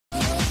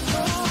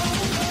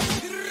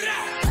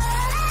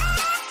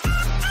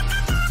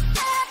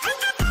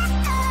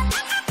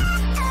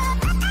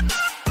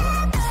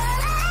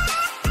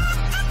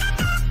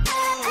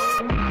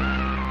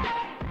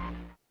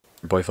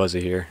boy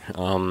Fuzzy here.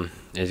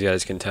 As you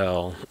guys can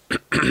tell,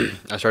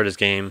 I started this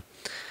game,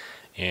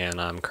 and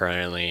I'm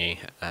currently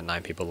at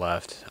 9 people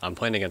left. I'm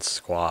playing against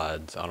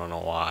squads. I don't know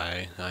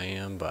why I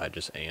am, but I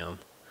just am.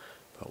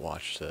 But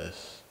watch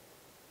this.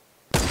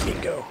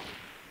 Bingo.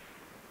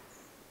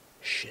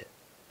 Shit.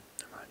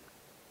 Never mind.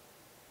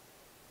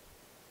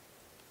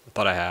 I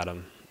thought I had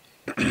him.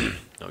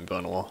 No, I'm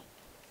going a wall.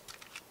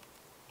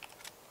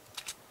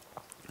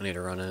 I need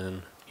to run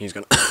in. He's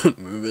gonna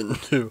move in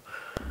too.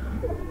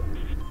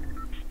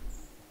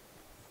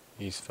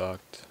 He's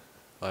fucked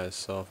by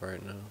himself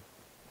right now.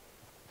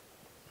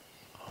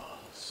 Oh,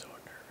 so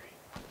nervy.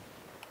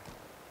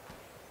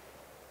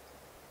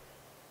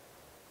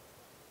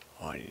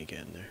 Oh, I need to get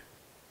in there.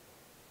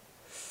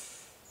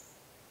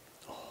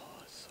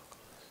 Oh, it's so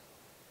close.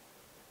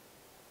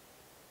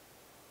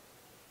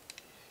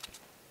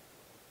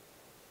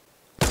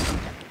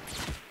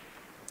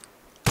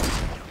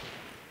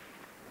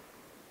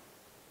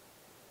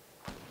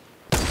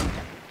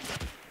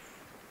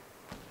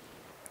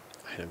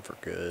 I hit him for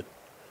good.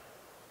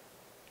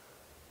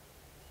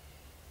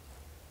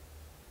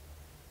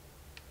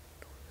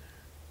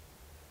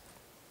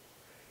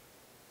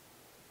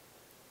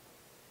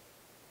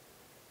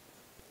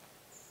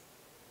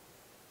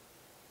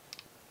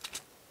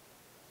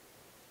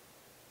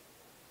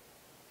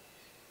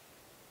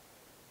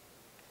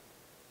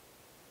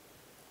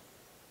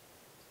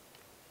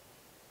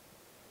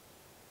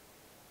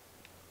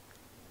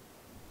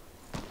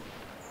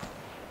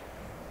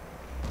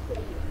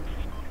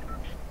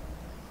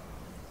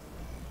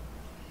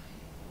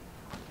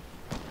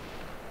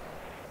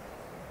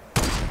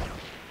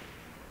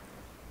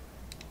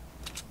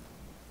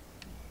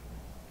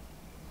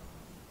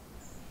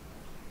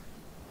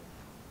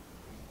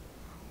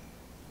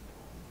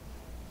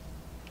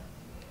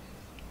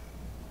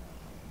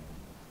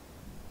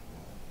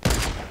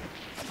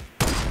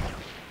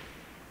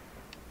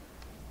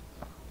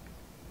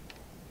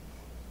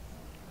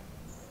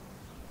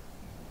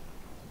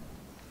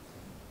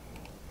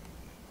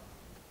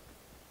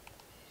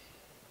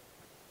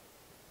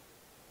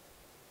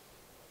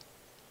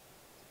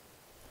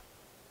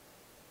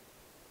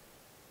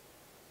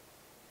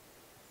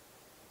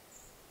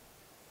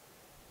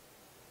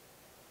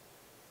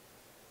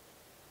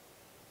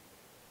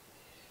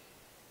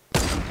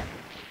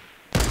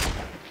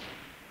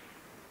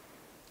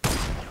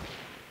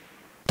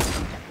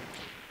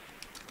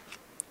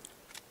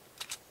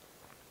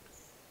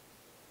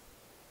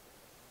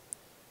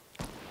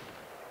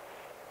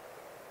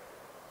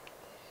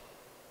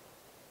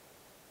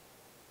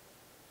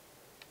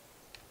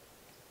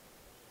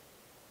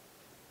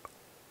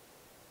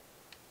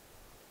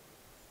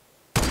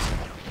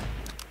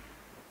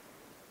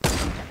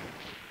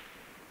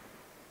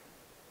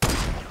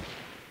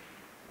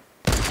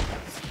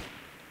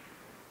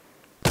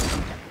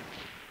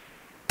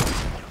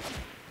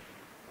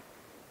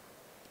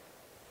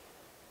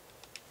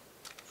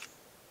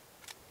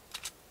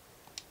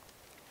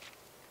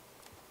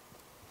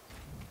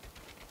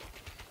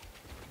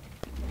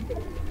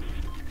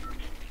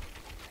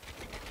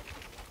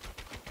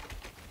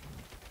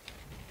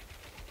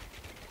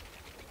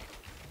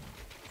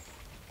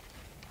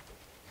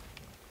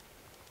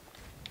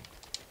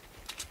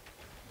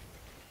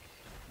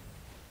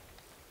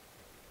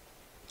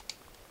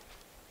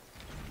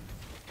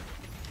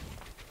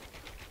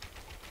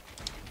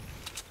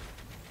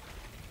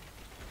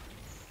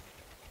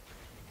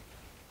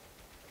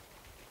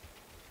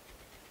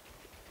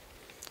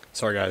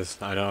 Sorry guys,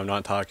 I know I'm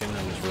not talking,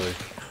 I'm just really...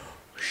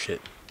 Oh, shit.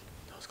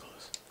 That was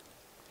close.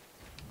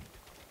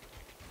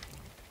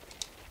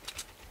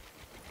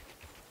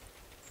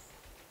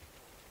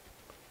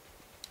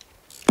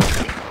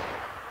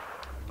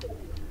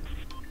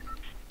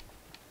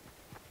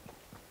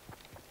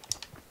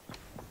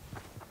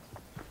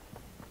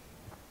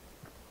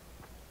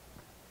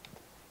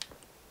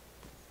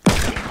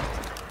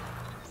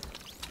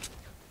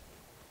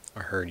 I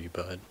heard you,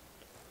 bud.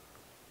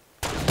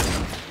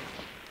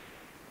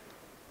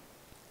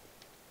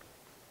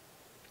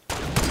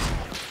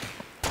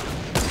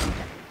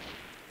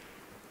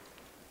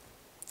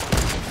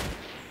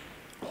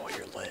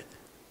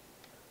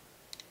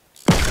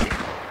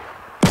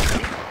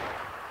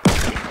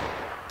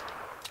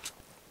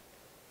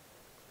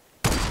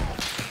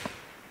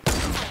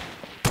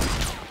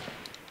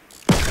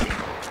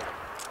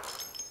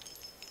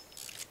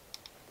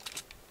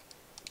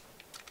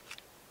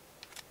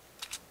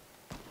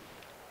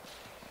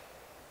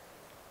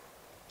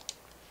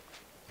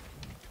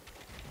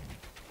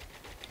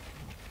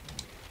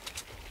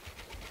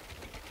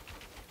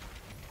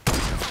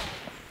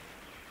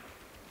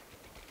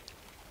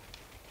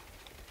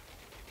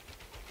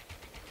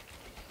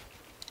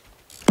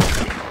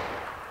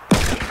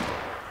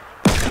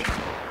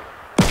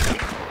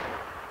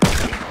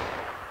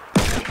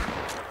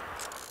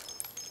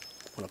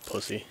 What a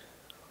pussy.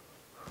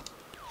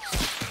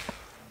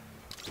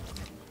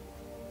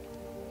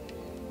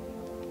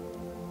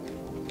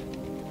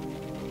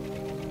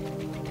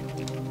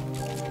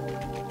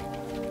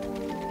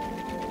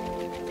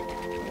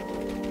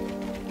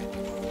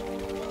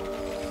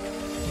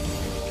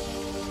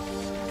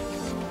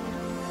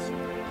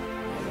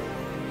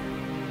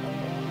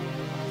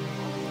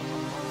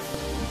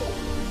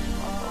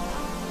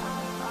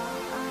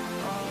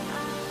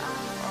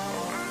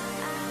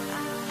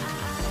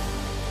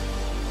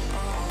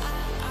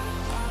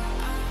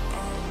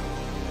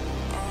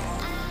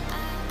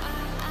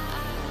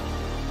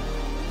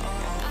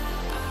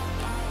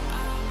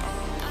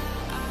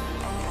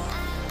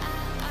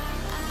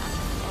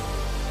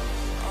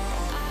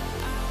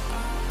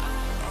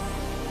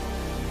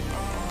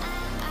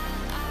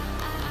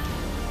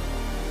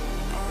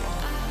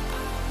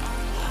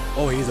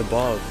 Oh, he's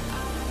above.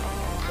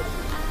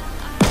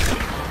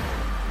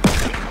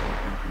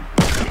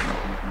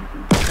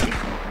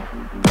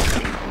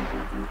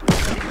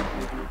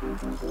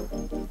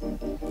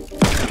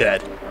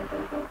 Dead.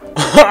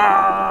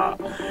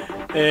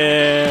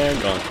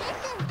 And gone.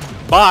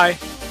 Bye.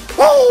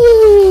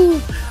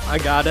 Woo! I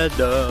got a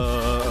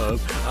dub.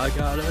 I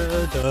got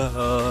a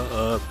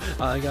dub.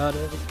 I got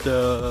a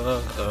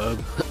dub.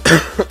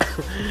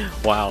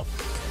 Wow.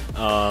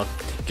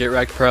 Get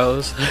wrecked,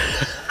 pros.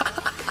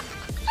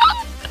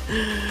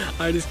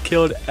 I just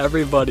killed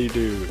everybody,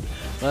 dude.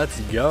 Let's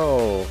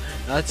go.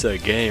 That's a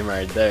game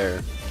right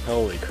there.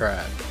 Holy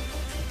crap.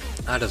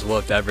 I just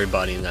whooped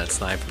everybody in that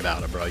sniper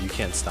battle, bro. You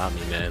can't stop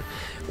me, man.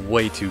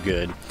 Way too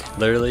good.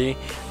 Literally,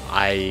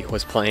 I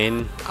was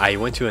playing. I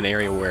went to an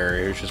area where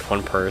it was just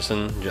one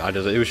person.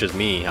 It was just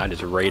me. I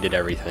just raided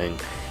everything.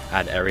 I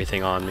had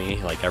everything on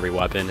me, like every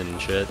weapon and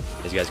shit.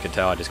 As you guys could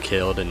tell, I just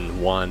killed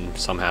and won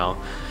somehow.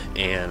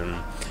 And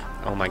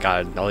oh my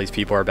god, all these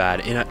people are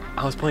bad. And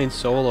I was playing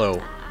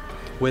solo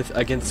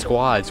against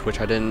squads, which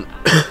I didn't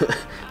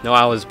know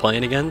I was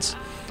playing against.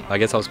 I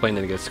guess I was playing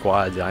against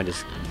squads, and I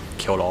just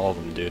killed all of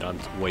them, dude. I'm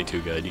way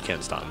too good. You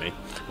can't stop me.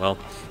 Well,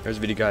 there's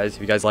the video, guys.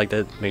 If you guys liked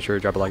it, make sure to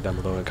drop a like down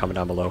below and comment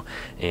down below,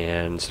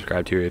 and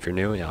subscribe to if you're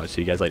new. And I'll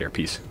see you guys later.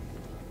 Peace.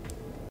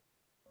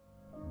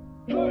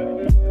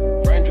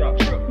 Raindrop,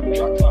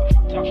 drop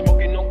top,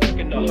 smoking, no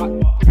cooking the hot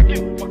bar.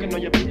 Fucking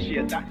on your bitch,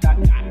 yeah,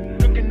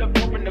 that. Looking up,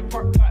 open the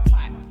park.